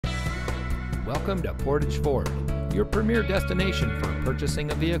Welcome to Portage Ford, your premier destination for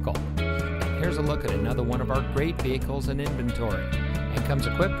purchasing a vehicle. And here's a look at another one of our great vehicles in inventory, and comes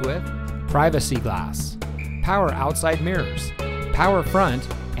equipped with privacy glass, power outside mirrors, power front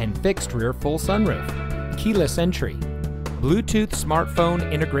and fixed rear full sunroof, keyless entry, Bluetooth smartphone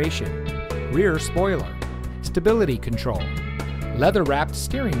integration, rear spoiler, stability control, leather-wrapped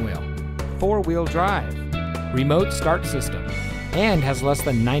steering wheel, four-wheel drive, remote start system, and has less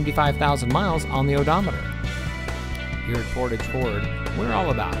than 95,000 miles on the odometer. Here at Portage Ford, we're all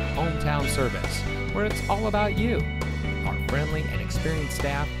about hometown service, where it's all about you. Our friendly and experienced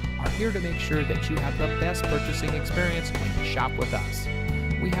staff are here to make sure that you have the best purchasing experience when you shop with us.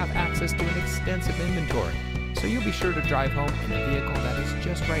 We have access to an extensive inventory, so you'll be sure to drive home in a vehicle that is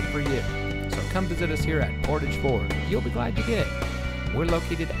just right for you. So come visit us here at Portage Ford. You'll be glad you did. We're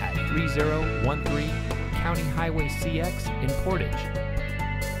located at 3013 County Highway CX in Portage.